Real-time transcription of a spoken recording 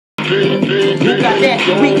You got that,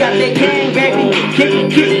 we got that gang, baby. King,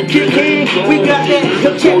 we got that.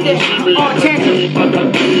 Yo, check that, on Tantrum.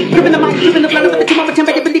 Gripping the mic, gripping the blood, but the two moment time,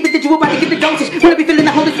 I believe it that you about to get the dosage. Wanna be feeling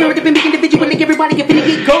the Holy Spirit, have been making individually, everybody get finna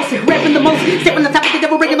get ghosted. Rapping the most, stepping on top of the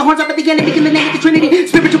devil, breaking the horns off of the enemy, in the name of the Trinity.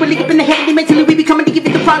 Spiritually up in the heavenly, mentally we be coming to give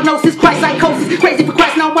it the prognosis. Christ psychosis, crazy for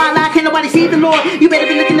Christ, now wild eye, can't nobody see the Lord. You better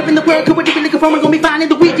be looking up in the world, cause what you been looking for, we're gonna be finding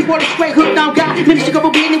the weed. You bought it straight, hooked on God. Ministry go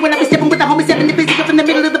be when I be stepping with the homie, stepping the busy up in the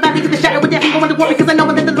middle of the valley, to the shadow with death, I'm going to worry, cause I know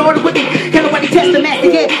that the Lord is with me. Can't nobody test the master,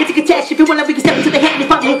 yeah, it's a catastrophe. When we can step into the heavenly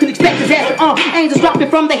Father, who can expect disaster? Angels dropping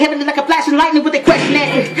from the heavenly like a flashing lightning with a question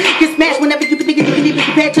answer. Get smashed whenever you think you can even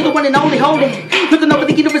compare to the one and only holy. Looking over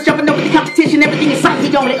the universe, jumping over the competition, everything is sight,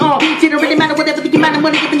 he on it. Didn't really matter whatever the amount of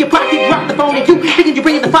money given your pocket, drop the phone, and you thinking you're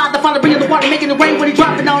bringing the fire, the father bringing the water, making the rain when he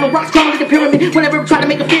dropping on the rocks, crawling the pyramid. Whenever we try to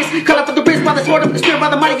make a fist, cut off the wrist by the sword of the spirit, by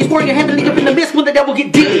the mighty gets warring heavenly up in the mist when the devil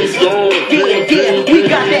get dead. Yeah, we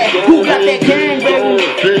got that. Who got that gang, baby?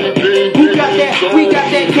 Who got that? We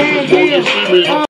got that gang, yeah.